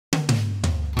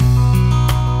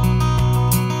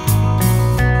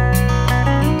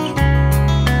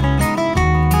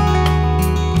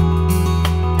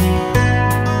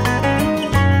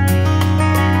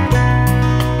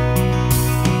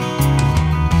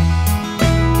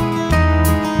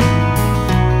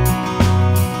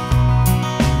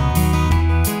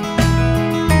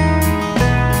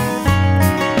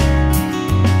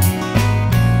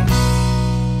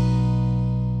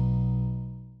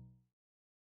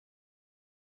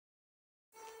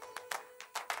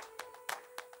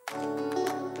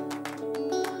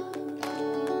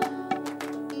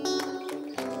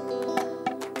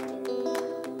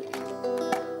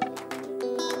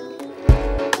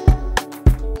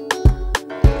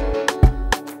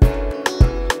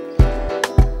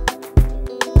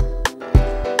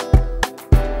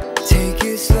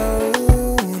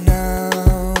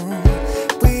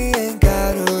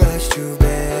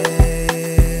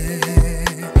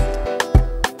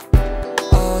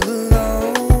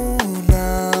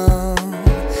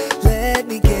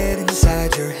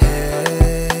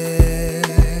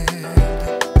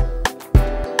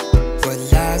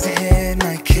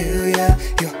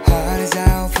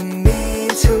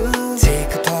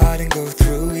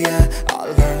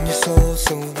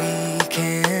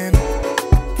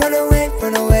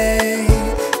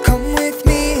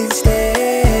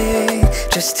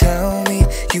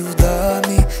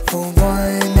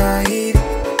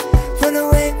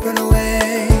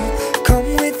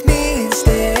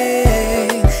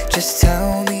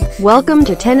Welcome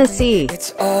to Tennessee.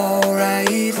 It's alright,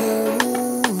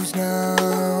 closed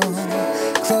now.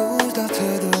 Closed off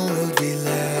to the world we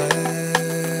left.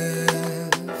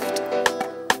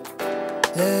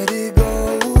 Let it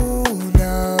go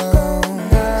now.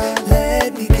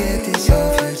 Let me get this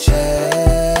off your chest.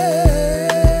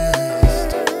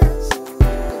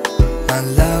 My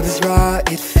love is raw,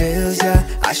 it fills ya.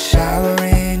 I shower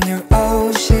in your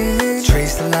ocean.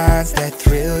 Trace the lines that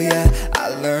thrill ya. I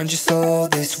learned your soul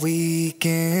this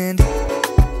weekend.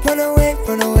 Run away,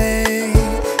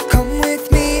 come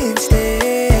with me and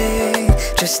stay.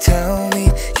 Just tell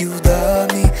me you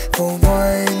love me for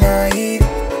one night.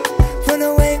 Run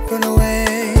away,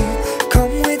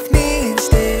 come with me and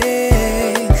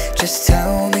stay. Just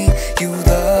tell me you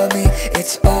love me,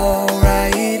 it's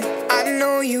alright. I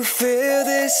know you feel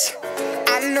this,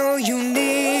 I know you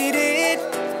need it.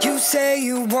 You say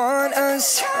you want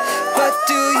us, but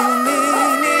do you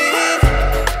mean it?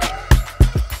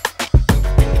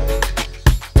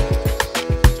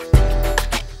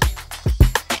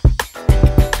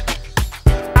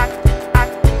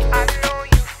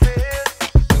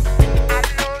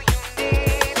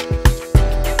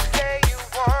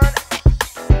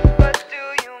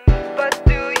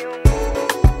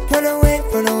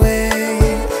 Run away,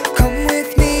 come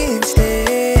with me and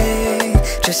stay.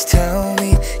 Just tell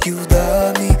me you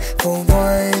love me for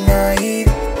one night.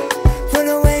 Run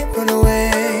away,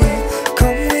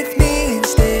 come with me and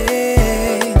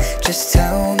stay. Just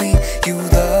tell me you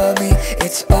love me,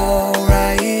 it's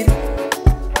alright.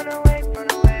 Run away,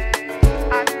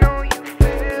 I know you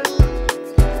feel,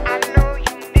 I know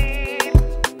you need.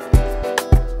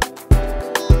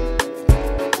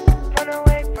 Run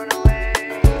away,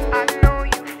 I know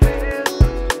you feel.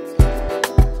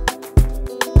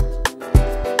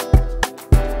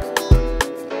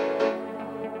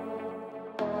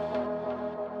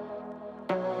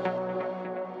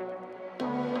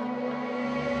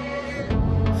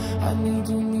 I need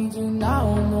you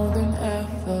now more than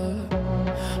ever.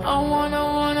 I wanna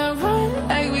run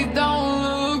like we don't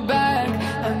look back.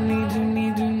 I need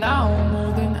you now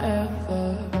more than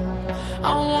ever. I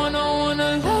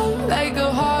wanna love like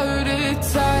a heart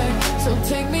attack. So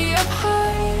take me up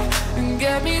high and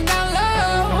get me down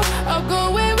low. I'll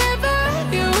go wherever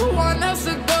you want us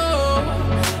to go.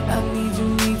 I need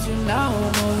you now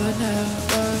more than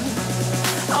ever.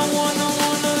 I wanna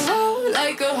love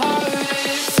like a heart attack.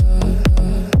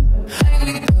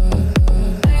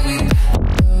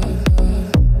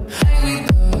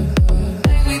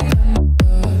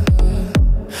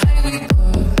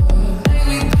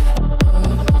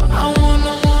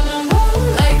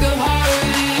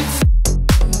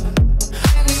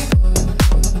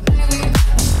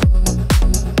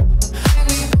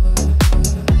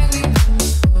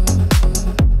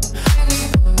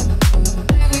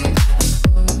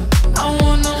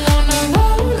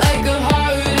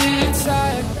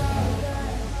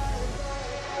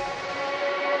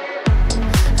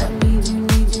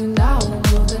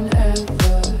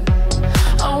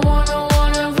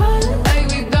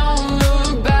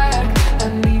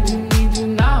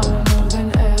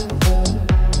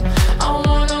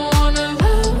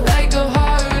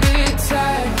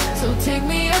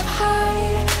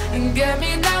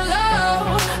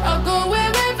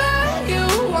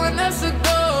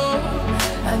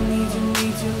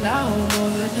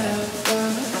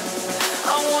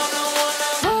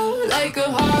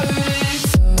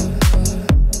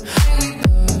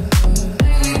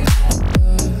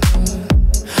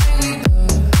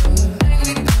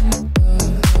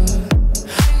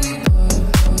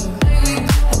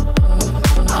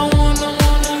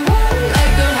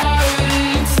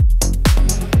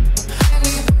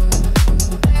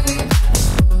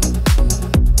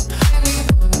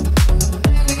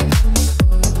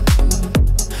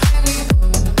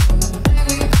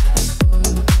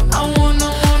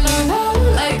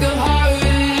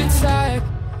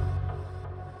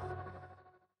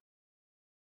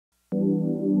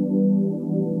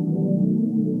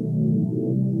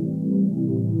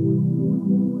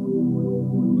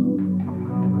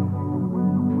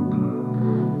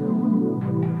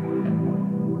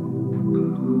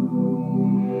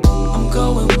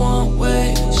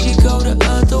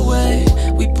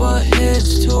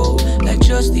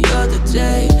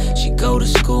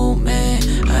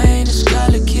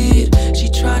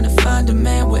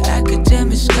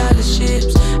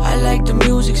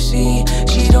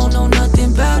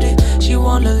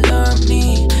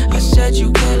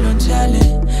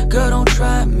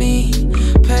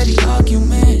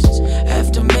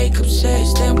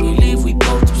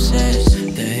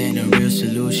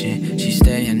 She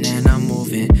staying and I'm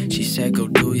moving. She said go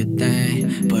do your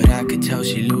thing, but I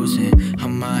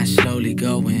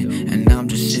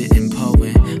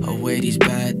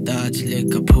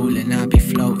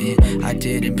I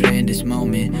didn't plan this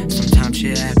moment. Sometimes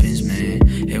shit happens, man.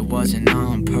 It wasn't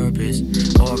on purpose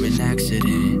or an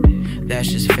accident. That's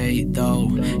just fate though,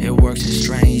 it works in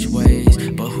strange ways.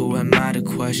 But who am I to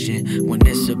question when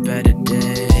it's a better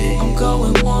day? I'm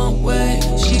going one way,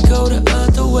 she go the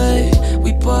other way.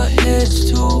 We butt heads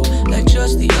too, like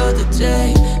just the other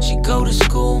day. She go to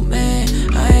school, man,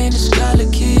 I ain't a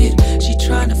scholar kid. She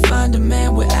tryna find a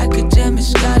man with academic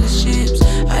scholarships.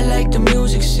 I like the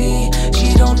music scene,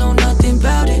 she don't know nothing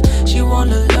about it. She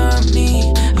wanna learn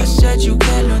me, I said you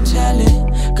can't learn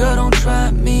talent. Girl, don't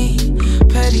try me.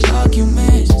 Petty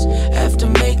arguments, after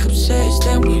makeup sex,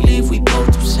 then we leave, we both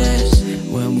obsessed.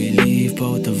 When we leave,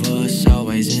 both of us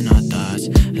always in our thoughts.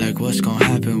 Like what's gonna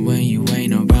happen when you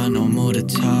ain't around no more to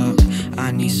talk.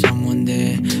 I need someone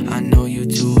there, I know you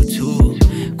do too.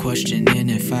 Questioning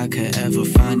if I could ever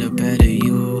find a better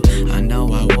you. I know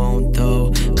I won't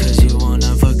though, cause you one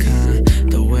of a kind.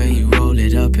 The way you roll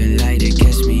it up and light it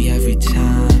gets me every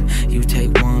time. You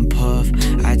take one puff,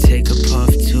 I take a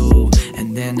puff too.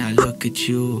 And then I look at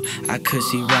you, I could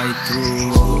see right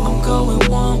through. I'm going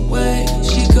one way,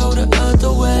 she go the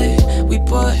other way. We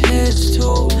butt heads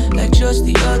too, like just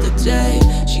the other day.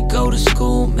 She go to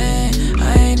school, man,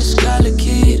 I ain't a scholar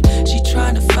kid. She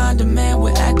tryna find a man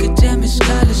with academic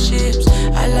scholarships.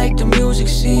 I like the music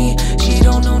scene, she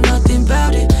don't know nothing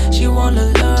about it. She wanna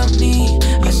learn me,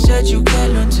 I said you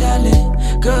can't learn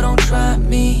talent. Girl, don't try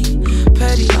me.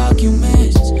 Petty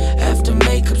arguments, after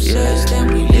makeup sex,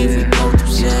 then we leave, we both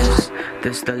obsessed.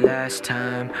 This the last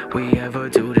time we ever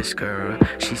do this, girl.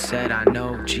 She said I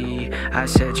know, G. I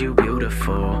said you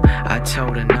beautiful. I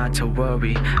told her not to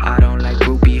worry, I don't like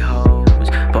groupie hoes.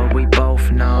 But we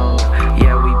both know,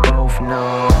 yeah, we both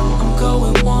know. I'm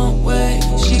going one way,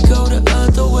 she go the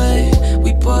other way.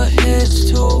 We butt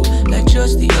heads too, like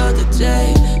just the other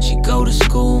day. She go to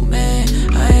school, man,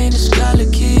 I ain't a scholar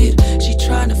kid.